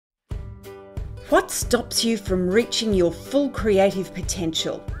What stops you from reaching your full creative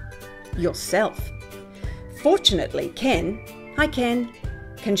potential? Yourself. Fortunately, Ken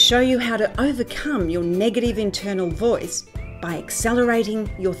can show you how to overcome your negative internal voice by accelerating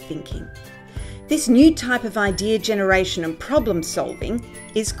your thinking. This new type of idea generation and problem solving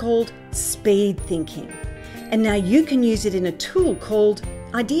is called speed thinking. And now you can use it in a tool called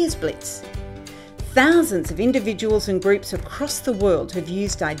Ideas Blitz. Thousands of individuals and groups across the world have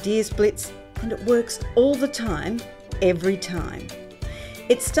used Ideas Blitz, and it works all the time, every time.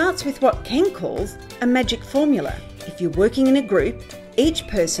 It starts with what Ken calls a magic formula. If you're working in a group, each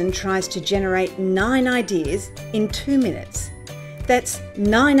person tries to generate 9 ideas in 2 minutes. That's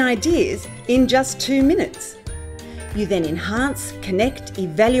 9 ideas in just 2 minutes. You then enhance, connect,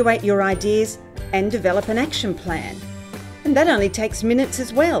 evaluate your ideas and develop an action plan. And that only takes minutes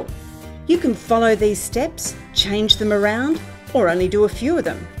as well. You can follow these steps, change them around, or only do a few of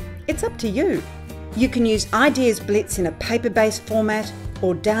them. It's up to you. You can use Ideas Blitz in a paper-based format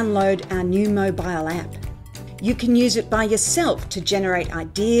or download our new mobile app. You can use it by yourself to generate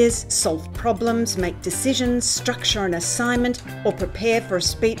ideas, solve problems, make decisions, structure an assignment, or prepare for a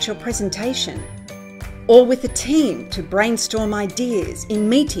speech or presentation. Or with a team to brainstorm ideas in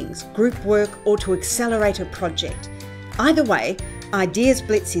meetings, group work, or to accelerate a project. Either way, Ideas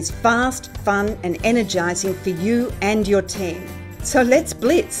Blitz is fast, fun, and energizing for you and your team. So let's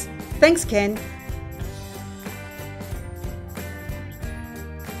blitz. Thanks, Ken.